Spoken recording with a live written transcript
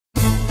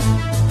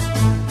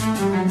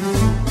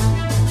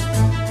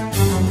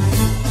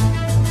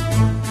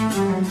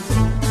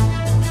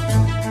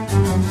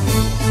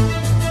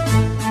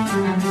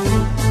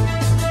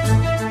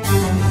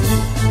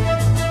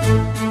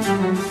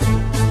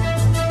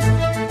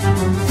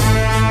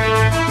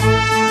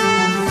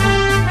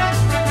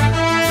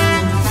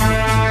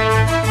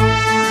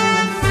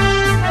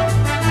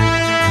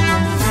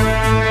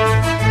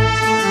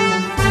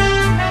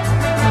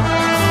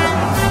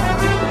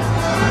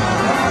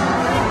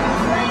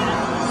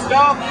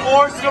Stop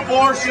forced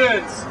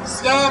abortions!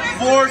 Stop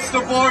forced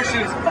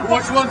abortions!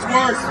 Which one's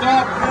worse?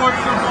 Stop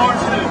forced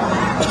abortions!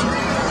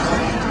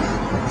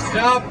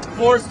 Stop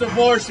forced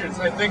abortions!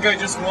 I think I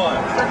just won.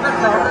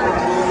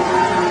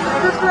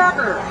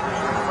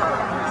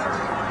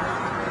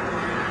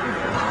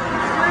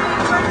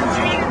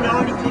 Do you know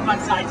anything about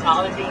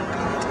Scientology?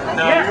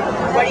 No.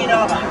 Yeah. What do you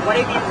know about it? What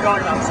have you known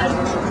about besides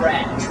what you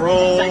read?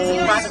 Trolls.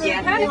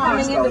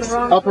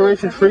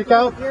 Operation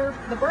Freakout?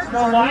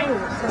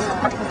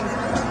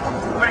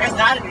 But it's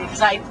not a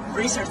because I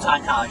researched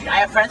Scientology.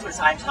 I have friends with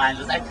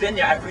Scientologists. I've been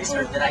there. I've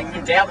researched it. I've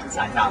been dabbled in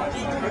Scientology.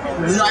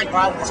 This is like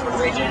problem with this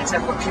religion,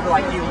 except for people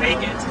like you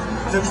make it.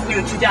 So this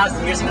thing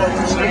 2,000 years ago,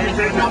 Christianity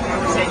came up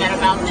and say that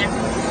about them.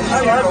 I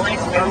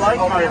like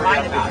my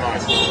mind about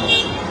it.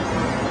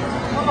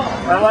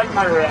 I like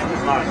my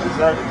random mind.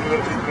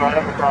 Do I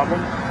have a problem?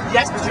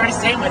 Yes, but you're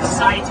saying what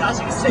society tells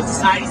you.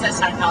 Society says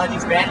Scientology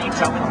is bad, and you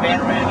jump in the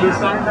bandwagon. Does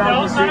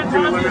Scientology seem to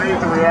eliminate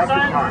the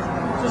reactive time?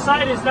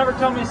 Society has never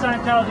told me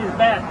Scientology is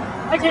bad.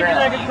 I came to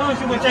that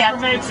conclusion with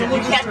information.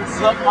 You can't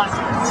look on a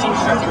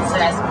t-shirt that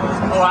says,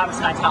 "Oh, I'm a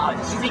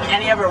Scientologist." Do you think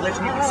any other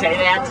religion can say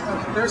that?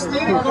 Their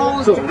stated goal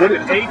is So to what clear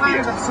the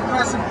planet of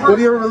suppressive persons. What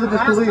are your religious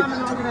beliefs?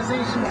 An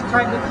organization that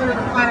tried to clear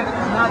the planet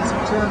of Nazi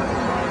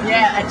tyranny.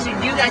 Yeah, actually,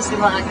 you guys seem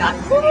like not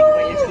the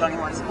way you're going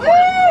to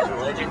support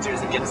religion too,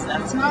 against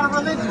them. It's not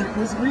a religion. It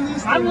was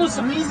released. I'm a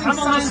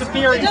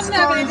Luciferian. It doesn't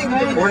have anything to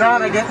do with We're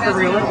not against the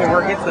religion,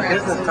 we're against the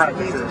business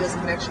practices.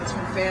 Disconnections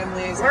from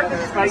families. We're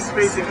just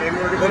facing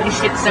inward.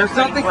 There's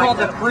something called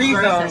the free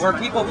zone where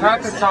people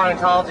practice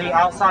Scientology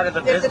outside of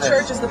the business,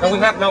 and we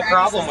have no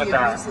problem with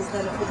that.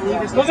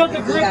 Look at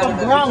the group of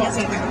grown. Can't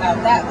say anything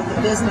about that, but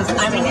the business.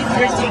 I mean,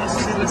 here's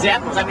two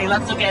examples. I mean,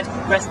 let's look at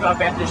Westboro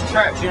Baptist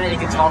Church. You know, they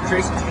can talk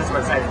Christians because we're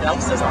outside of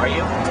Elvis, are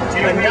you?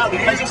 But no,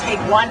 because you take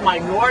one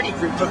minority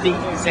group of people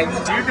and say this.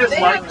 Do you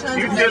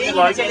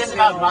dislike? Say this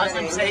about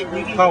Muslims. Say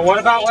you can. But what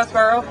about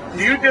Westboro?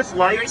 Do you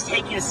dislike You're just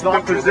taking a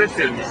small the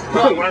positions?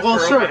 Well,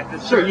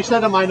 sir, you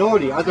said a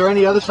minority. Are there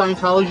any other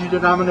Scientology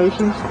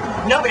denominations?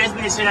 No, but it doesn't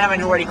mean it's not a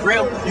minority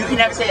group. You can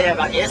never say that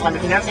about Islam. You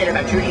can never say that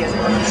about Judaism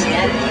or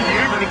Christianity.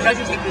 But because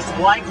you take this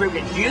one group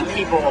and you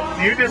people.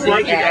 Do you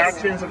dislike the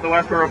actions of the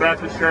Westboro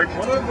Baptist Church?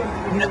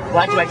 No,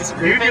 what do I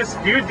disagree with?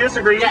 Do you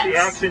disagree with the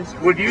actions?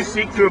 Would you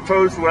seek to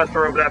oppose the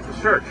Westboro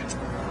Baptist Church?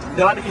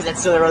 No, because that's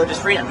still a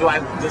religious freedom. Do I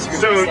disagree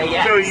with you? Say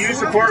yes? So you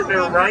support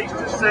their right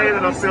to say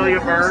that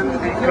Australia burned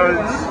because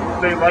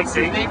they like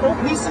gay people?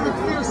 Lisa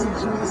McPherson,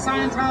 she was a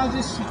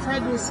Scientologist. She tried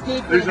to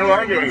escape. There's no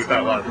arguing with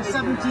that logic. For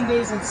 17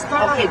 days and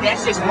starved. Okay,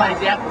 that's just one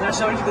example. There's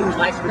so many people whose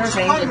lives were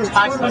changed and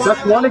touched.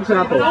 That's one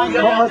example.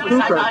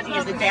 Scientology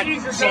is the fact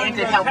that changed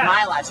and helped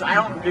my life, so I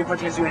don't agree with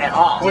what you're doing at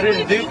all. What did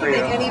it do for you?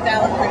 Make any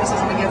valid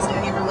criticism against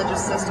any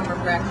religious system or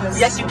practice.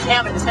 Yes, you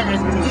can, but the Senate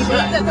is Do you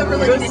believe that the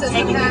religious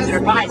system has the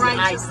right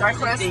to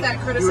press that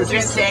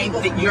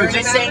criticism? You're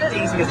just saying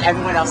things because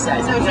everyone else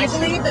says. No, You you guys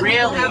believe should that people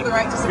really have the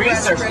right to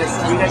suppress research this.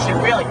 criticism. You guys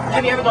should really.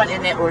 Have you ever gone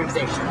in that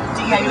organization?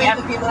 Do you believe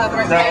that people have the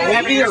right to No,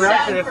 we'd be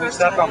arrested if we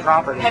stepped on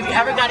property. Have you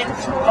ever got in?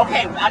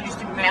 Okay, I'll just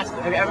do mask.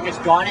 Have you ever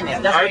just gone in there?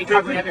 That's why you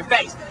covered up your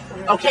face.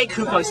 Okay,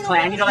 Ku Klux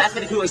Klan. You know that's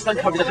why the Ku Klux Klan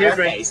covers up your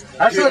face.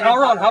 Actually, L.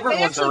 Ron Hubbard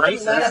They was a actually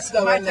let us racist.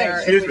 go in there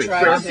Excuse if we me,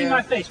 tried sir. See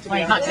my to. face,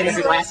 plain. Not taking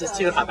your glasses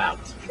too. How about?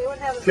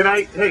 Can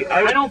I? Hey,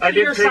 I don't did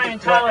fear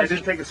take Scientology. I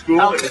did take a school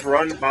that was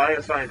run by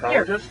a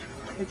Scientologist.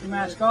 Take your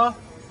mask off.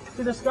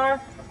 See the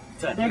scar?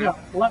 There you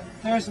go.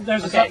 There's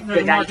Okay, a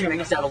good. Now you can make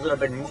yourself a little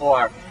bit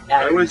more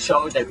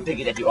show the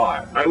bigger that you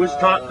are. I was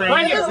taught things.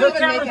 Right here. Doesn't The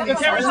even make any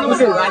camera's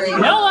sense.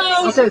 on.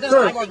 Hello. Okay,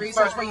 sir. More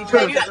research where you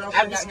try to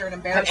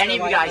Have any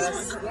of you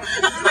guys?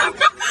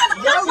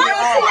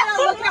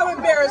 Look how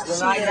embarrassed she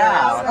is. I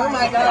know. Oh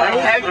my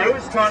I God.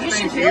 was taught You should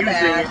things feel using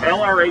bad.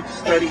 LRH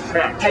study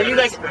tech. Have you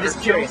guys?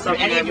 Just curious. Have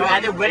any of you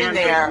either went in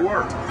there?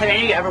 Have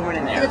any of you ever went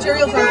in The there?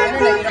 materials on the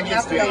internet, you don't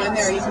have to go in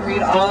there. You can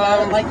read all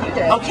of it like you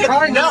did.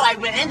 Okay, no, I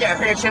went in there. I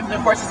heard a chip from the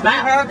horse's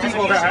mouth. We have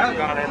people that have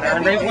gone in there,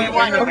 and they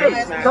went in the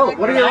basement. So,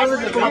 what are your I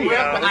religious just wanted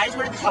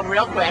beliefs? to come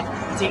real quick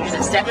and take just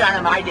a step out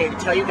of my day to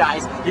tell you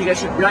guys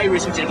should really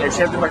research it and get a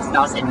chip from the horse's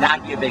mouth and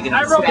not be a big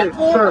I wrote enough.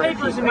 4 sir.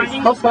 papers in my How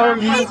English. far are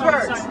you?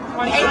 Papers.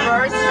 I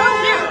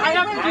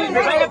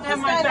have to have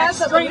my back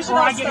straight when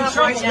I get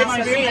insurance in my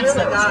Experience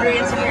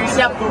it for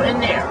yourself. Go in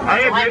there. I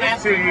admitted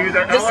to you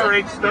that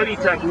LRH study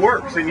tech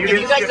works, and you If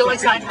didn't you guys skip don't a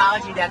like beat.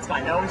 Scientology, that's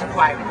fine. No one's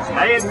required to.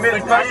 I admit.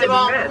 But first of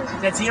all, I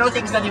admit. that Zeno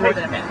thinks nothing more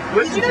than a myth.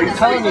 Listen to me.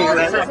 telling me for a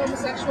that- second.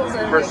 Homosexuals For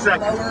a are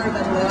second. lower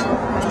than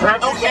low.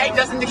 Perhaps- Okay,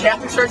 doesn't the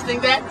Catholic Church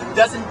think that?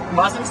 Doesn't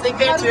Muslims think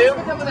How that do you too?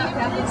 become without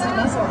Catholics and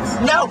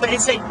Muslims? No, but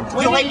it's a Yeah,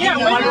 one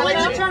when did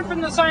religion. you turn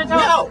from the Scientology?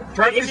 No,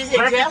 Practice this is an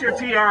your example.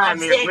 TR on I'm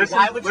me. saying, Listen-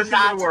 why would you listen to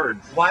not? the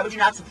words. Why would would you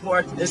not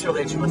support this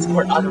religion but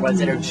support other ones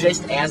that are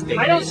just as big?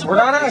 We're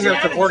not out here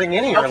supporting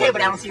any Okay, religion.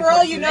 but I don't see. For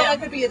all you know,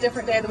 it could be a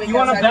different day of the week. You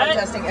wanna outside bet?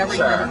 protesting every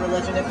Sure. kind of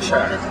religion if you Sure.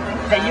 wanted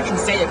to. Hey, you can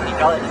say that, but you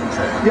know that isn't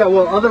true. Yeah,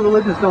 well, other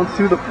religions don't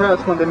sue the press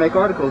when they make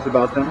articles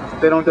about them.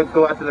 They don't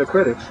go after their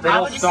critics. They I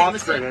don't would just stop say,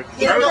 listen, critics.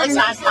 if you don't like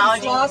Lawsuit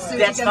Scientology, that's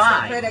against the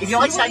fine. critics. If you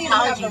don't like You wouldn't even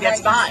have Scientology, the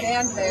that's right to fine.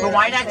 stand there But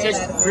why and not say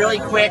just that. really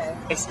quick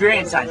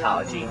experience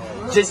Scientology?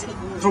 Just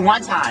for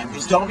one time,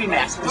 just don't be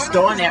masked. Just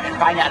go in there and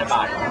find out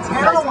about it.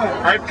 Because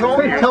I've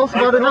told Hey, you. tell us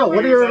about it now.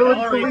 What are your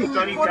religious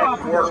beliefs?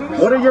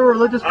 What are your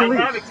religious I have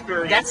beliefs?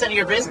 experience. that's none of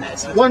your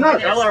business. Why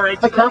not? LRH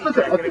A Catholic,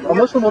 a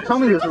Muslim will tell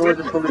me his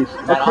religious beliefs.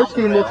 A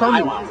Christian will tell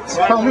me.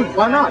 Tell me.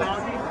 Why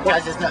not?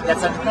 Because that's not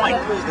the point.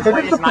 The It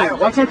point is the is my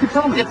point. Why can't you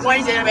tell me? The point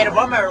is that it made a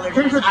woman my religion.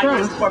 Here's your I want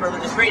to chance. support my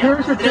religious freedom.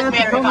 Here's your It doesn't chance to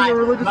matter tell if me your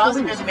I'm religious Muslim,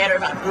 beliefs. doesn't matter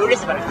if I'm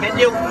Buddhist, if I'm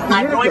Hindu.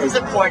 I'm going to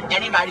support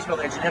anybody's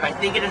religion if I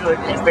think it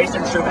is based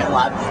on truth and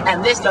love.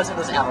 And this doesn't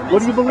those elements. What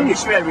do you believe? And you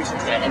should have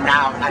researched it. And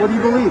now, What do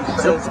you believe?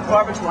 So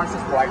support what you want to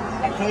support,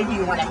 and hate who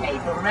you want to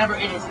hate. But remember,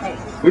 it is hate.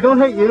 We don't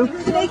hate you.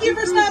 Thank you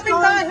for stopping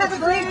by. Have a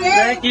great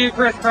day. Thank you,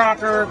 Chris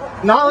Crocker.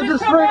 Knowledge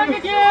is Come back free.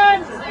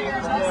 again!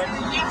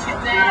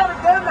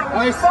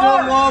 I still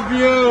love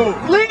you.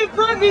 Leave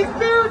Britney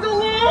Spears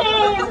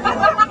alone!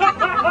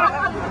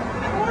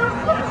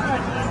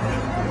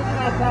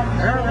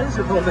 There is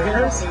your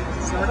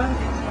Minnesota.